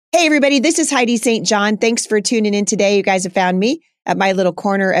Hey, everybody, this is Heidi St. John. Thanks for tuning in today. You guys have found me at my little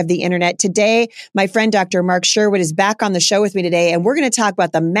corner of the internet. Today, my friend Dr. Mark Sherwood is back on the show with me today, and we're going to talk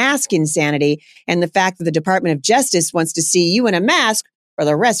about the mask insanity and the fact that the Department of Justice wants to see you in a mask for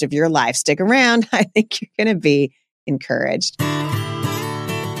the rest of your life. Stick around. I think you're going to be encouraged.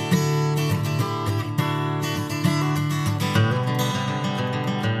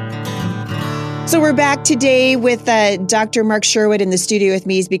 So we're back today with Dr. Mark Sherwood in the studio with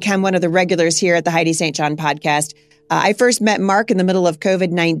me. He's become one of the regulars here at the Heidi St. John podcast. I first met Mark in the middle of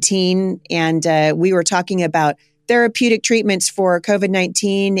COVID-19, and we were talking about therapeutic treatments for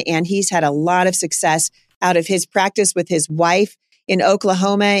COVID-19, and he's had a lot of success out of his practice with his wife in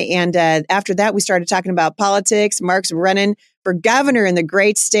Oklahoma. And after that, we started talking about politics. Mark's running for governor in the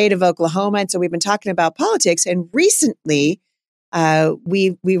great state of Oklahoma, and so we've been talking about politics. And recently,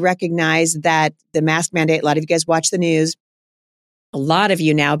 we recognize that the mask mandate, a lot of you guys watch the news. A lot of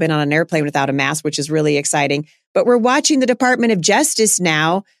you now have been on an airplane without a mask, which is really exciting. But we're watching the Department of Justice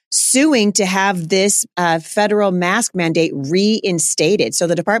now suing to have this federal mask mandate reinstated. So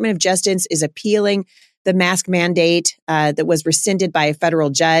the Department of Justice is appealing the mask mandate that was rescinded by a federal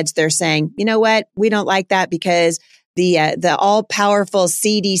judge. They're saying, you know what, we don't like that because the all-powerful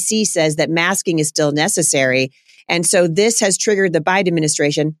CDC says that masking is still necessary. And so this has triggered the Biden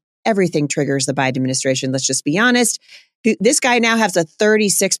administration. Everything triggers the Biden administration. Let's just be honest. This guy now has a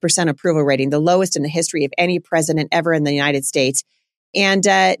 36% approval rating, the lowest in the history of any president ever in the United States. And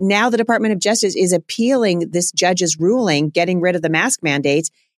now the Department of Justice is appealing this judge's ruling, getting rid of the mask mandates.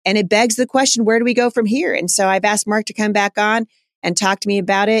 And it begs the question, where do we go from here? And so I've asked Mark to come back on and talk to me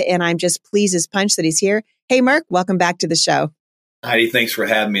about it. And I'm just pleased as punch that he's here. Hey, Mark, welcome back to the show. Heidi, thanks for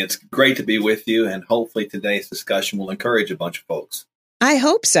having me. It's great to be with you, and hopefully today's discussion will encourage a bunch of folks. I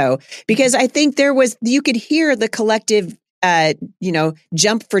hope so, because I think you could hear the collective,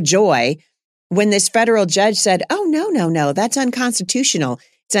 jump for joy when this federal judge said, oh, no, that's unconstitutional.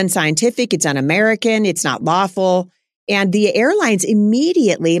 It's unscientific. It's un-American. It's not lawful. And the airlines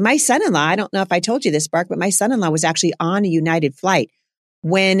immediately, my son-in-law, I don't know if I told you this, Mark, but my son-in-law was actually on a United flight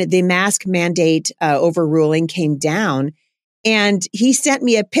when the mask mandate overruling came down. And he sent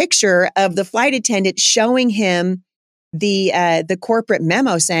me a picture of the flight attendant showing him the corporate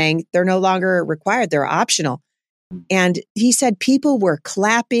memo saying they're no longer required, they're optional. And he said people were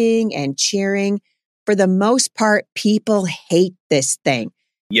clapping and cheering. For the most part, people hate this thing.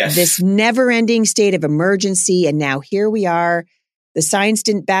 Yes. This never-ending state of emergency. And now here we are. The science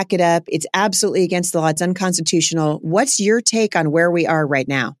didn't back it up. It's absolutely against the law. It's unconstitutional. What's your take on where we are right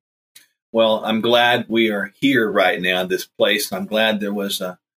now? Well, I'm glad we are here right now in this place. I'm glad there was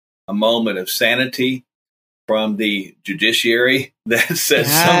a moment of sanity from the judiciary that said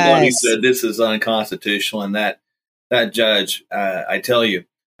somebody said this is unconstitutional. And that judge, I tell you,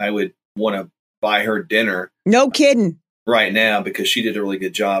 I would want to buy her dinner. No kidding. Right now, because she did a really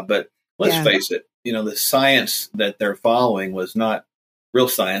good job. But let's face it, the science that they're following was not real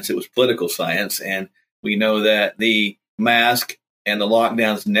science. It was political science. And we know that the mask and the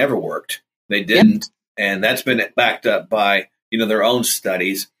lockdowns never worked. They didn't. Yep. And that's been backed up by, their own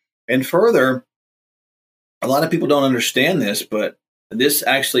studies. And further, a lot of people don't understand this, but this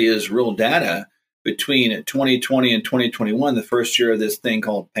actually is real data. Between 2020 and 2021, the first year of this thing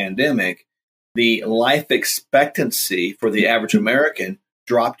called pandemic, the life expectancy for the average American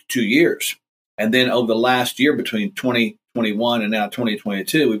dropped 2 years. And then over the last year, between 2021 and now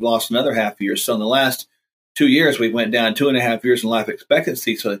 2022, we've lost another half a year. So in the last 2 years, we went down 2.5 years in life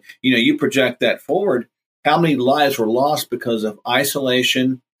expectancy. So, you project that forward, how many lives were lost because of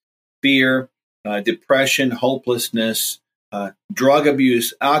isolation, fear, depression, hopelessness, drug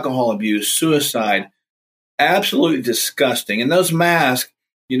abuse, alcohol abuse, suicide, absolutely disgusting. And those masks,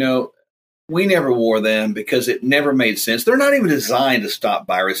 we never wore them because it never made sense. They're not even designed to stop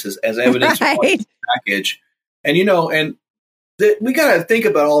viruses, as evidenced by the package. And, we got to think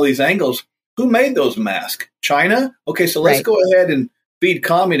about all these angles. Who made those masks? China? Okay, so let's go ahead and feed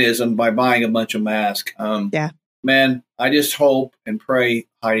communism by buying a bunch of masks. Man, I just hope and pray,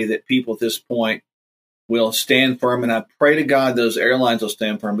 Heidi, that people at this point will stand firm. And I pray to God those airlines will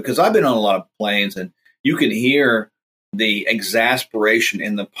stand firm, because I've been on a lot of planes and you can hear the exasperation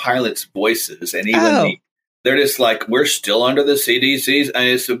in the pilots' voices. And even they're just like, we're still under the CDC's. And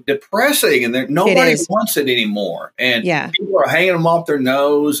it's depressing. And nobody wants it anymore. And people are hanging them off their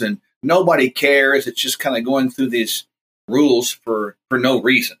nose and nobody cares. It's just kind of going through these rules for no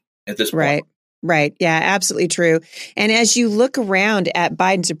reason at this point. Right. Yeah, absolutely true. And as you look around at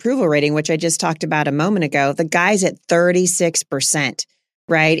Biden's approval rating, which I just talked about a moment ago, the guy's at 36%,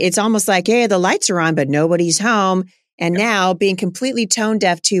 right? It's almost like, hey, the lights are on, but nobody's home. And now being completely tone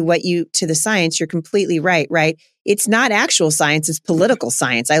deaf to the science, you're completely right, right? It's not actual science, it's political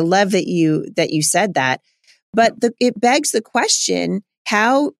science. I love that you said that. But it begs the question,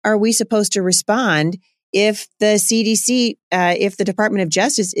 how are we supposed to respond if the CDC, if the Department of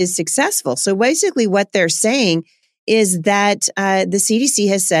Justice is successful? So basically what they're saying is that the CDC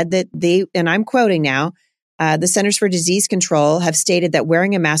has said that and I'm quoting now, the Centers for Disease Control have stated that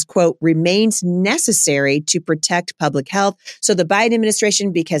wearing a mask, quote, remains necessary to protect public health. So the Biden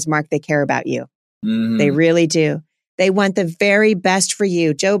administration, because Mark, they care about you. Mm-hmm. They really do. They want the very best for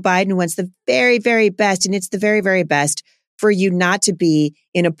you. Joe Biden wants the very, very best. And it's the very, very best for you not to be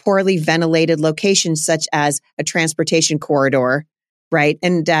in a poorly ventilated location, such as a transportation corridor. Right.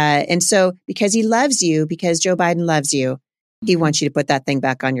 And so because he loves you, because Joe Biden loves you, he wants you to put that thing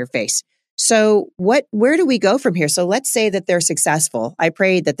back on your face. So where do we go from here? So let's say that they're successful. I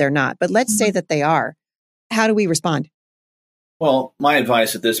pray that they're not, but let's say that they are. How do we respond? Well, my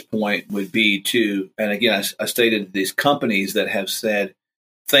advice at this point would be and again, I stated these companies that have said,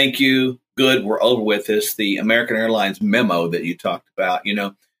 thank you, good, we're over with this. The American Airlines memo that you talked about,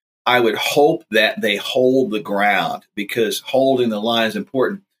 I would hope that they hold the ground, because holding the line is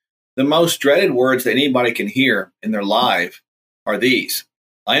important. The most dreaded words that anybody can hear in their life are these: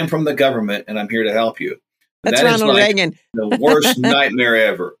 I am from the government and I'm here to help you. That's Ronald Reagan. The worst nightmare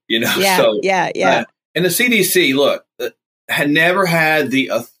ever, Yeah, so, yeah. And the CDC, look, had never had the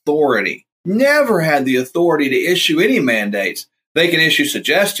authority to issue any mandates. They can issue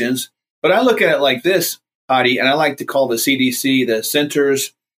suggestions, but I look at it like this, Heidi, and I like to call the CDC the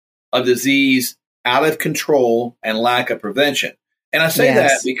Centers of Disease Out of Control and Lack of Prevention. And I say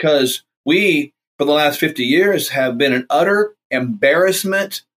that because we, for the last 50 years, have been an utter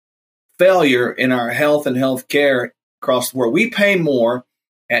embarrassment, failure in our health and health care across the world. We pay more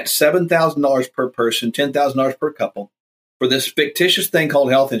at $7,000 per person, $10,000 per couple for this fictitious thing called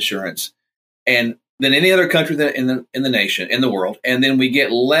health insurance, and than any other country in the nation, in the world. And then we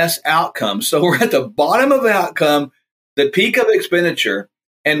get less outcomes. So we're at the bottom of outcome, the peak of expenditure.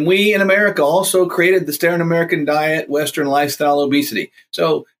 And we in America also created the standard American diet, Western lifestyle, obesity.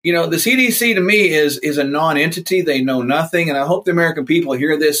 So, the CDC to me is a non-entity. They know nothing. And I hope the American people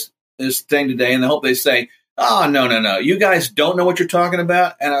hear this thing today, and I hope they say, oh, no. You guys don't know what you're talking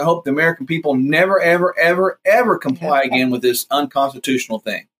about. And I hope the American people never, ever, ever, ever comply again with this unconstitutional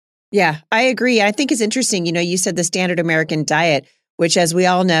thing. Yeah, I agree. I think it's interesting. You said the standard American diet, which, as we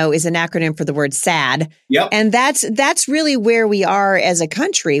all know, is an acronym for the word SAD. Yep. And that's really where we are as a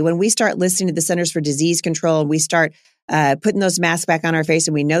country when we start listening to the Centers for Disease Control and we start putting those masks back on our face,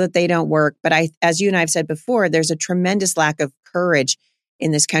 and we know that they don't work. But as you and I have said before, there's a tremendous lack of courage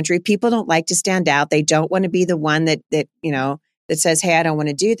in this country. People don't like to stand out. They don't want to be the one that says, hey, I don't want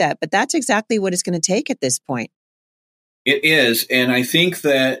to do that. But that's exactly what it's going to take at this point. It is. And I think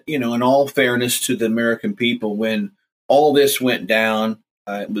that, in all fairness to the American people, when all this went down,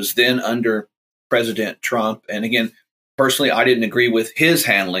 it was then under President Trump. And again, personally, I didn't agree with his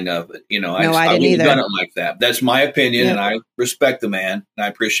handling of it. I wouldn't have done it like that. That's my opinion. Yeah. And I respect the man and I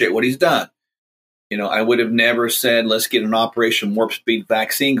appreciate what he's done. I would have never said, let's get an Operation Warp Speed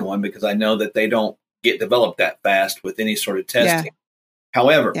vaccine going, because I know that they don't get developed that fast with any sort of testing. Yeah.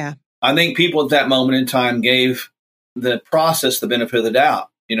 However, I think people at that moment in time gave the process the benefit of the doubt.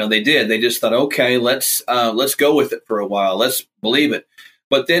 They did. They just thought, okay, let's go with it for a while. Let's believe it.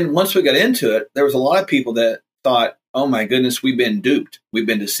 But then once we got into it, there was a lot of people that thought, oh my goodness, we've been duped. We've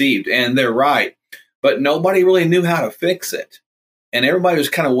been deceived. And they're right. But nobody really knew how to fix it. And everybody was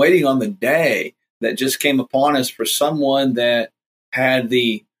kind of waiting on the day that just came upon us for someone that had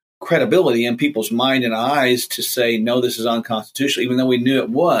the credibility in people's mind and eyes to say, no, this is unconstitutional, even though we knew it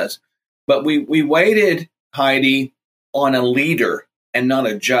was. But we waited, Heidi, on a leader and not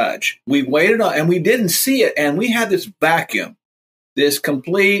a judge. We waited on, and we didn't see it. And we had this vacuum, this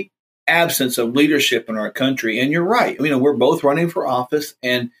complete absence of leadership in our country. And you're right. We're both running for office,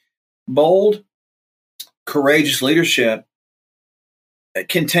 and bold, courageous leadership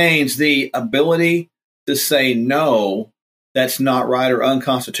contains the ability to say, no, that's not right or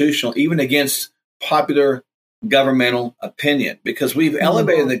unconstitutional, even against popular governmental opinion, because we've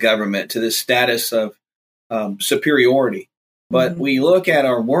elevated the government to this status of superiority. But we look at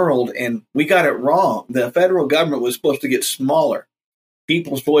our world and we got it wrong. The federal government was supposed to get smaller.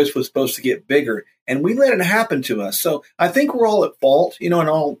 People's voice was supposed to get bigger. And we let it happen to us. So I think we're all at fault, in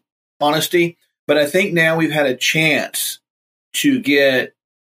all honesty. But I think now we've had a chance to get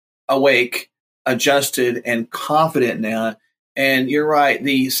awake, adjusted, and confident now. And you're right.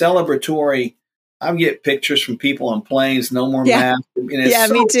 The celebratory, I get pictures from people on planes, no more masks. Yeah,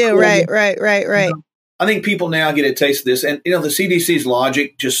 me too. Cool. Right. I think people now get a taste of this. And, the CDC's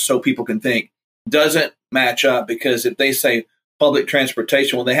logic, just so people can think, doesn't match up, because if they say public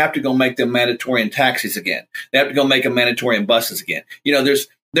transportation, well, they have to go make them mandatory in taxis again. They have to go make them mandatory in buses again.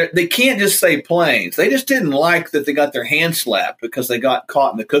 They can't just say planes. They just didn't like that they got their hand slapped because they got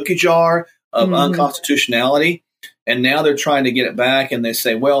caught in the cookie jar of unconstitutionality. And now they're trying to get it back. And they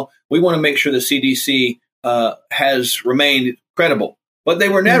say, well, we want to make sure the CDC has remained credible. But they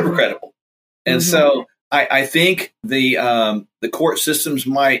were never credible. And so I think the court systems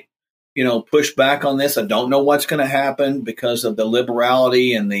might, push back on this. I don't know what's going to happen because of the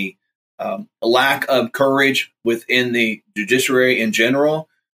liberality and the lack of courage within the judiciary in general.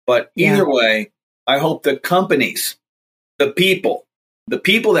 But either way, I hope the companies, the people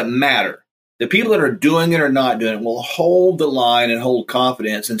that matter, the people that are doing it or not doing it, will hold the line and hold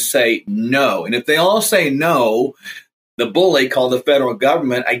confidence and say no. And if they all say no, the bully called the federal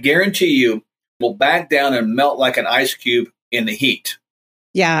government, I guarantee you, will back down and melt like an ice cube in the heat.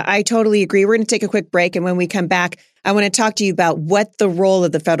 Yeah, I totally agree. We're going to take a quick break. And when we come back, I want to talk to you about what the role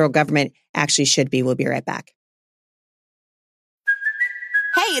of the federal government actually should be. We'll be right back.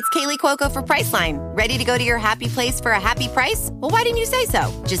 Hey, it's Kaylee Cuoco for Priceline. Ready to go to your happy place for a happy price? Well, why didn't you say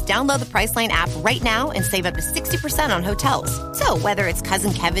so? Just download the Priceline app right now and save up to 60% on hotels. So whether it's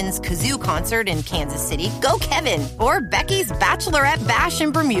Cousin Kevin's Kazoo Concert in Kansas City, go Kevin, or Becky's Bachelorette Bash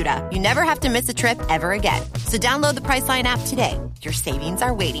in Bermuda, you never have to miss a trip ever again. So download the Priceline app today. Your savings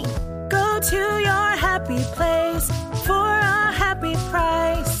are waiting. Go to your happy place for a happy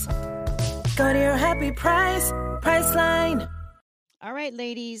price. Go to your happy price, Priceline. All right,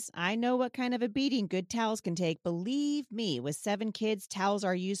 ladies, I know what kind of a beating good towels can take. Believe me, with 7 kids, towels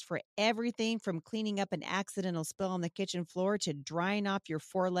are used for everything from cleaning up an accidental spill on the kitchen floor to drying off your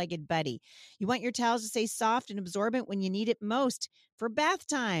 4-legged buddy. You want your towels to stay soft and absorbent when you need it most for bath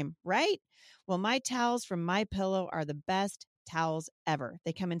time, right? Well, my towels from MyPillow are the best towels ever.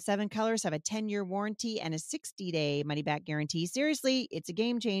 They come in 7 colors, have a 10-year warranty, and a 60-day money-back guarantee. Seriously, it's a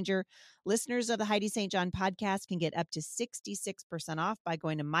game changer. Listeners of the Heidi St. John podcast can get up to 66% off by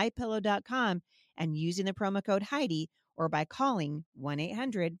going to MyPillow.com and using the promo code Heidi, or by calling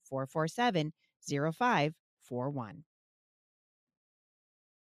 1-800-447-0541.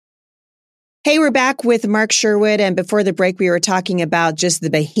 Hey, we're back with Mark Sherwood. And before the break, we were talking about just the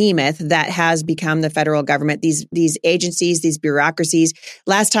behemoth that has become the federal government, these agencies, these bureaucracies.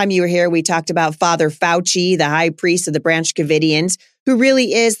 Last time you were here, we talked about Father Fauci, the high priest of the Branch Covidians, who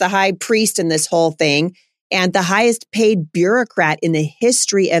really is the high priest in this whole thing and the highest paid bureaucrat in the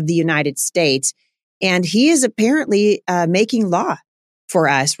history of the United States. And he is apparently making law for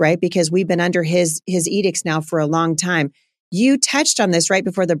us, right? Because we've been under his edicts now for a long time. You touched on this right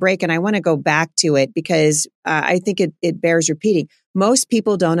before the break, and I want to go back to it because I think it bears repeating. Most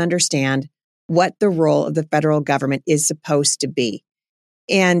people don't understand what the role of the federal government is supposed to be.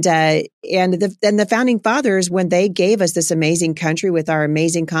 And the founding fathers, when they gave us this amazing country with our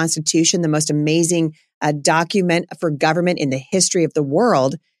amazing Constitution, the most amazing document for government in the history of the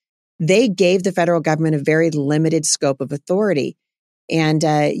world, they gave the federal government a very limited scope of authority. And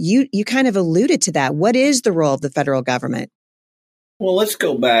you kind of alluded to that. What is the role of the federal government? Well, let's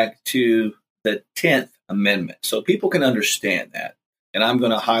go back to the 10th Amendment so people can understand that. And I'm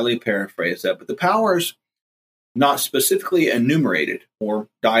going to highly paraphrase that. But the powers not specifically enumerated or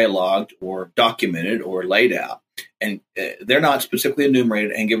dialogued or documented or laid out, and they're not specifically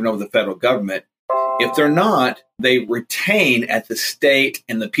enumerated and given over to the federal government. If they're not, they retain at the state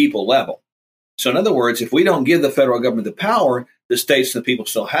and the people level. So in other words, if we don't give the federal government the power, the states and the people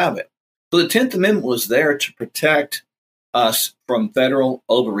still have it. So the 10th Amendment was there to protect us from federal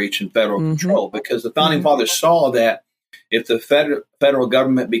overreach and federal control, because the founding fathers saw that if the federal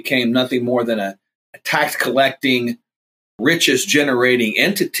government became nothing more than a tax collecting, riches generating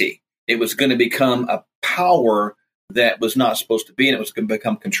entity, it was going to become a power that was not supposed to be, and it was going to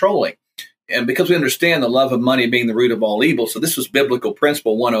become controlling. And because we understand the love of money being the root of all evil, so this was biblical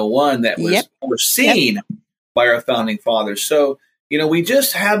principle 101 that was foreseen by our founding fathers. So, we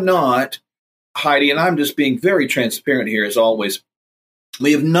just have not, Heidi, and I'm just being very transparent here as always,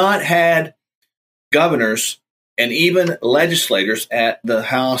 we have not had governors and even legislators at the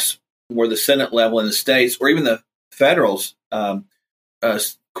House or the Senate level in the states, or even the federal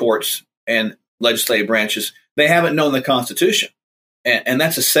courts and legislative branches. They haven't known the Constitution. And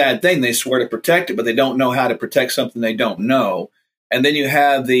that's a sad thing. They swear to protect it, but they don't know how to protect something they don't know. And then you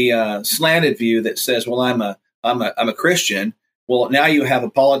have the slanted view that says, well, I'm a Christian. Well, now you have a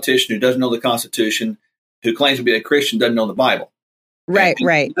politician who doesn't know the Constitution, who claims to be a Christian, doesn't know the Bible. Right,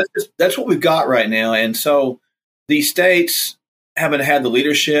 right. That's what we've got right now. And so these states haven't had the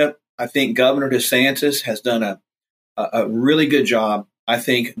leadership. I think Governor DeSantis has done a really good job. I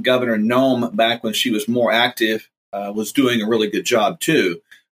think Governor Noem, back when she was more active, was doing a really good job too,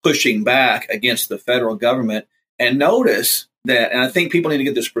 pushing back against the federal government. And notice that, and I think people need to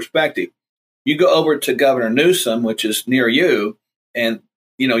get this perspective. You go over to Governor Newsom, which is near you, and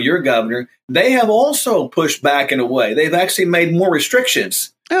your governor, they have also pushed back in a way. They've actually made more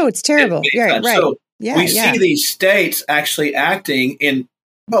restrictions. Oh, it's terrible. Yeah, right. So we see these states actually acting in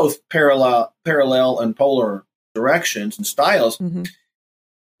both parallel and polar directions and styles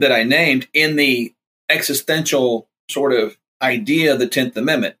that I named in the existential sort of idea of the 10th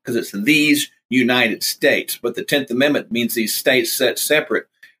Amendment, because it's these United States. But the 10th Amendment means these states set separate.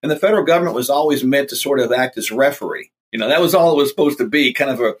 And the federal government was always meant to sort of act as referee. That was all it was supposed to be,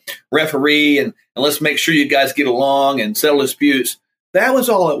 kind of a referee, and let's make sure you guys get along and settle disputes. That was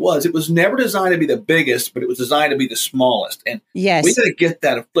all it was. It was never designed to be the biggest, but it was designed to be the smallest. And we got to get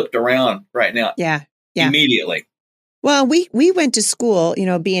that flipped around right now. Yeah. Immediately. Well, we went to school,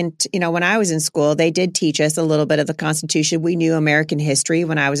 when I was in school, they did teach us a little bit of the Constitution. We knew American history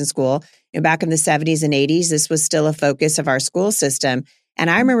when I was in school. Back in the 70s and 80s, this was still a focus of our school system. And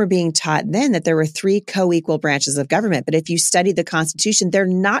I remember being taught then that there were 3 co-equal branches of government. But if you study the Constitution, they're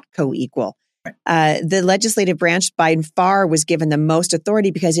not co-equal. The legislative branch by far was given the most authority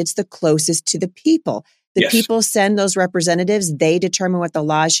because it's the closest to the people. The people send those representatives. They determine what the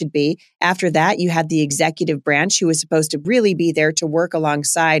laws should be. After that, you had the executive branch, who was supposed to really be there to work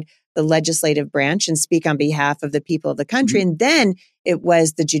alongside the legislative branch and speak on behalf of the people of the country. And then it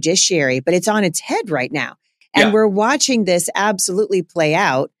was the judiciary. But it's on its head right now. And we're watching this absolutely play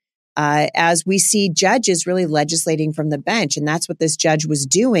out as we see judges really legislating from the bench. And that's what this judge was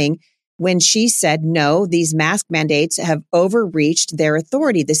doing when she said, no, these mask mandates have overreached their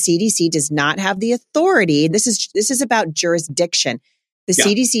authority. The CDC does not have the authority. This is about jurisdiction. The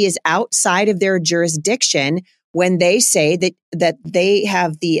CDC is outside of their jurisdiction when they say that they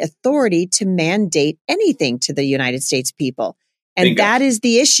have the authority to mandate anything to the United States people. And that is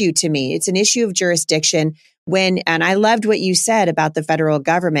the issue to me. It's an issue of jurisdiction. And I loved what you said about the federal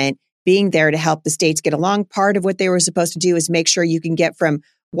government being there to help the states get along. Part of what they were supposed to do is make sure you can get from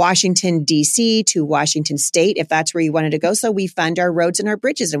Washington, D.C. to Washington State, if that's where you wanted to go. So we fund our roads and our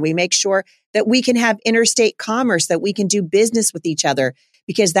bridges, and we make sure that we can have interstate commerce, that we can do business with each other,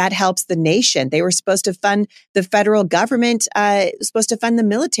 because that helps the nation. They were supposed to fund the federal government, supposed to fund the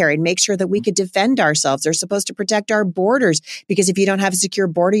military and make sure that we could defend ourselves. They're supposed to protect our borders, because if you don't have a secure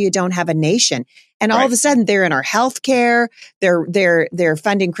border, you don't have a nation. And all of a sudden, they're in our healthcare. They're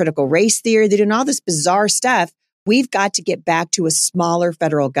funding critical race theory. They're doing all this bizarre stuff. We've got to get back to a smaller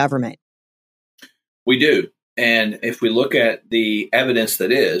federal government. We do. And if we look at the evidence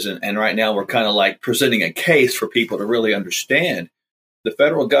that is, and right now we're kind of like presenting a case for people to really understand, the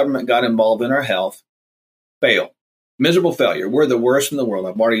federal government got involved in our health, miserable failure. We're the worst in the world.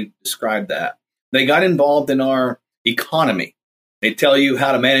 I've already described that. They got involved in our economy. They tell you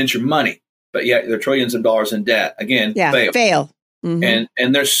how to manage your money, but yet they're trillions of dollars in debt. Again, fail. Mm-hmm.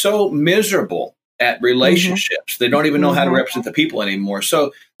 And they're so miserable at relationships. They don't even know how to represent the people anymore.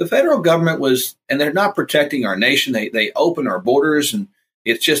 So the federal government and they're not protecting our nation. They open our borders, and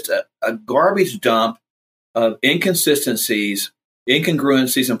it's just a garbage dump of inconsistencies,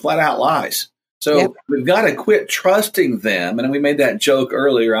 incongruencies, and flat out lies. So we've got to quit trusting them. And we made that joke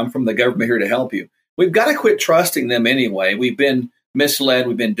earlier. I'm from the government here to help you. We've got to quit trusting them anyway. We've been misled.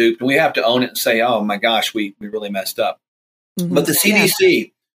 We've been duped. And we have to own it and say, oh, my gosh, we really messed up. But the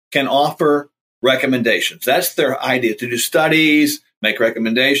CDC can offer recommendations. That's their idea, to do studies, make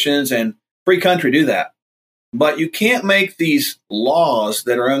recommendations, and free country do that. But you can't make these laws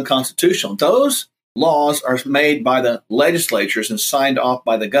that are unconstitutional. Those laws are made by the legislatures and signed off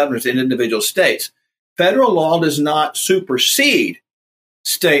by the governors in individual states. Federal law does not supersede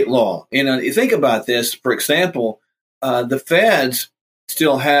state law. You think about this, for example, the feds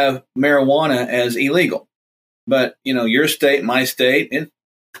still have marijuana as illegal. But, your state, my state, it's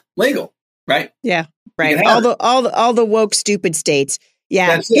legal. Right. Yeah. Right. All the woke, stupid states.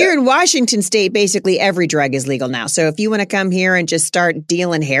 Yeah. Here in Washington State, basically every drug is legal now. So if you want to come here and just start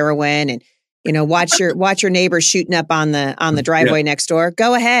dealing heroin and, watch your neighbors shooting up on the driveway next door,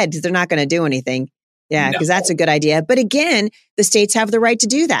 go ahead. They're not going to do anything. Yeah. Because that's a good idea. But again, the states have the right to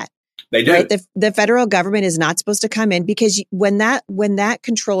do that. They do. Right? The federal government is not supposed to come in, because when that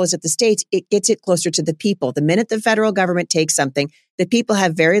control is at the states, it gets it closer to the people. The minute the federal government takes something, the people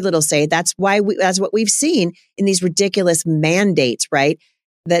have very little say. That's what we've seen in these ridiculous mandates, right?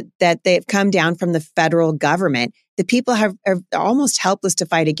 That they've come down from the federal government. The people are almost helpless to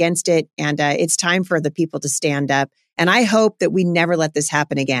fight against it. And it's time for the people to stand up And I hope that we never let this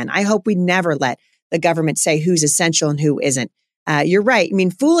happen again. I hope we never let the government say who's essential and who isn't. You're right. I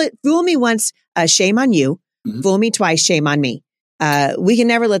mean, fool me once, shame on you. Mm-hmm. Fool me twice, shame on me. We can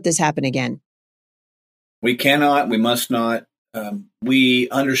never let this happen again. We cannot. We must not. We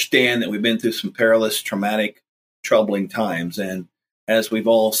understand that we've been through some perilous, traumatic, troubling times. And as we've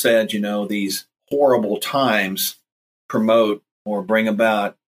all said, these horrible times promote or bring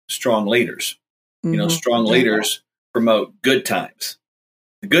about strong leaders. Mm-hmm. Strong leaders promote good times.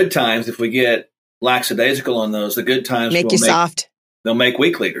 The good times, if we get lackadaisical on those, the good times make you soft. They'll make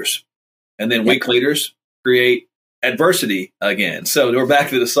weak leaders. And then weak leaders create adversity again. So we're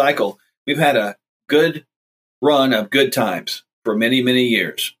back to the cycle. We've had a good run of good times for many, many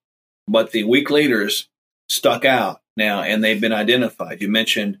years. But the weak leaders stuck out now, and they've been identified. You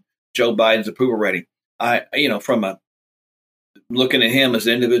mentioned Joe Biden's approval rating. From looking at him as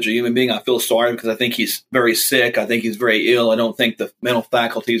an individual human being, I feel sorry because I think he's very sick. I think he's very ill. I don't think the mental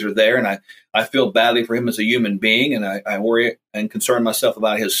faculties are there. And I feel badly for him as a human being. And I worry and concern myself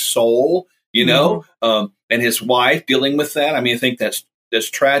about his soul, and his wife dealing with that. I mean, I think that's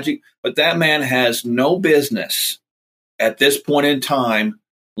tragic. But that man has no business at this point in time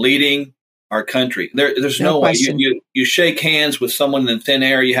leading our country. There's no way. You shake hands with someone in thin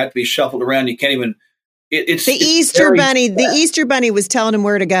air. You have to be shuffled around. You can't even. It's the Easter Bunny. Sad. The Easter Bunny was telling him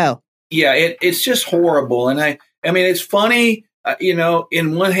where to go. Yeah, it's just horrible. And I mean, it's funny,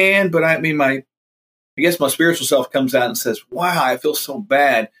 in one hand, but I guess my spiritual self comes out and says, "Wow, I feel so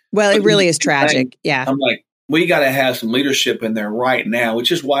bad." Well, it really is tragic. Yeah, I'm like, we got to have some leadership in there right now,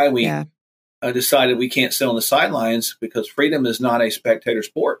 which is why we decided we can't sit on the sidelines because freedom is not a spectator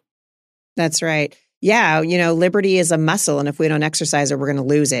sport. That's right. Yeah, liberty is a muscle, and if we don't exercise it, we're going to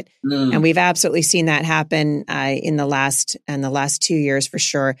lose it. And we've absolutely seen that happen in the last 2 years for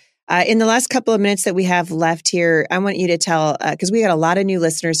sure. In the last couple of minutes that we have left here, I want you to tell, because we got a lot of new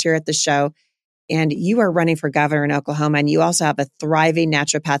listeners here at the show, and you are running for governor in Oklahoma, and you also have a thriving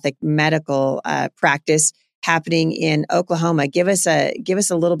naturopathic medical practice happening in Oklahoma. Give us a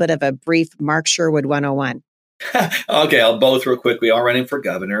little bit of a brief Mark Sherwood 101. Okay, I'll both real quick. We are running for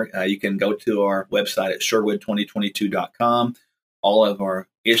governor. You can go to our website at sherwood2022.com. All of our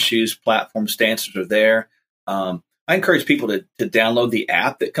issues, platform stances are there. I encourage people to download the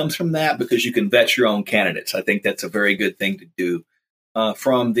app that comes from that because you can vet your own candidates. I think that's a very good thing to do.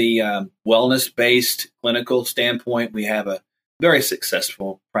 From the wellness-based clinical standpoint, we have a very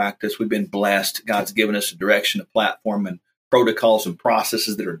successful practice. We've been blessed. God's given us a direction, a platform, and protocols and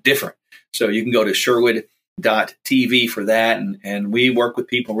processes that are different. So you can go to Sherwood.tv for that. And we work with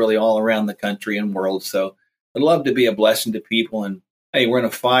people really all around the country and world. So I'd love to be a blessing to people. And hey, we're in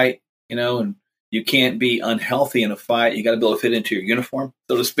a fight, and you can't be unhealthy in a fight. You got to be able to fit into your uniform,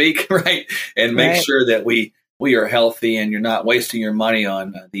 so to speak, right? And make sure that we are healthy and you're not wasting your money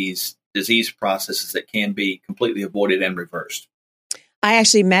on these disease processes that can be completely avoided and reversed. I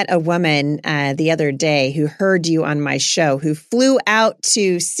actually met a woman the other day who heard you on my show, who flew out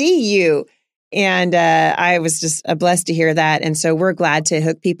to see you. And I was just blessed to hear that. And so we're glad to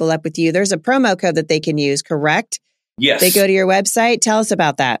hook people up with you. There's a promo code that they can use, correct? Yes. They go to your website. Tell us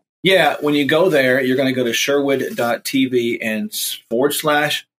about that. Yeah. When you go there, you're going to go to Sherwood.tv and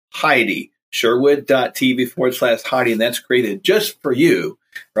 /Heidi, Sherwood.tv /Heidi. And that's created just for you,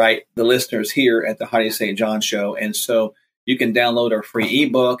 right? The listeners here at the Heidi St. John Show. And so you can download our free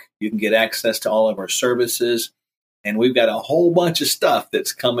ebook. You can get access to all of our services. And we've got a whole bunch of stuff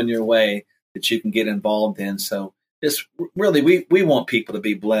that's coming your way that you can get involved in. So this really, we want people to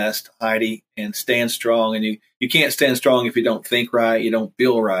be blessed, Heidi, and stand strong. And you can't stand strong if you don't think right, you don't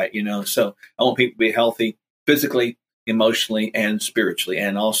feel right, So I want people to be healthy physically, emotionally, and spiritually,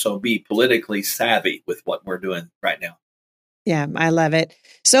 and also be politically savvy with what we're doing right now. Yeah, I love it.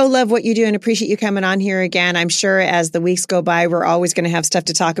 So love what you do and appreciate you coming on here again. I'm sure as the weeks go by, we're always going to have stuff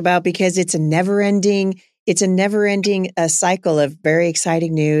to talk about because it's a never ending cycle of very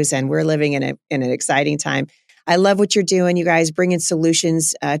exciting news, and we're living in an exciting time. I love what you're doing, you guys, bringing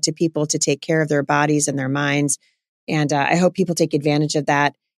solutions to people to take care of their bodies and their minds. And I hope people take advantage of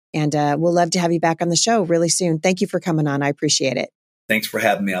that. And we'll love to have you back on the show really soon. Thank you for coming on. I appreciate it. Thanks for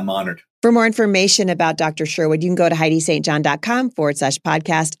having me. I'm honored. For more information about Dr. Sherwood, you can go to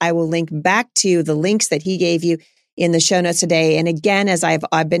HeidiSt.John.com/podcast. I will link back to the links that he gave you in the show notes today. And again, as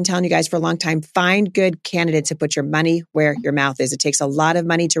I've been telling you guys for a long time, find good candidates to put your money where your mouth is. It takes a lot of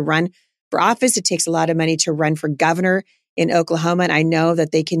money to run for office. It takes a lot of money to run for governor in Oklahoma. And I know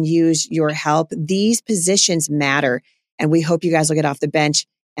that they can use your help. These positions matter. And we hope you guys will get off the bench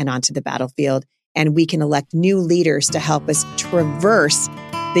and onto the battlefield. And we can elect new leaders to help us traverse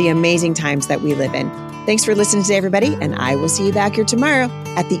the amazing times that we live in. Thanks for listening today, everybody, and I will see you back here tomorrow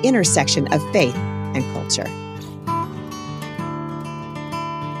at the intersection of faith and culture.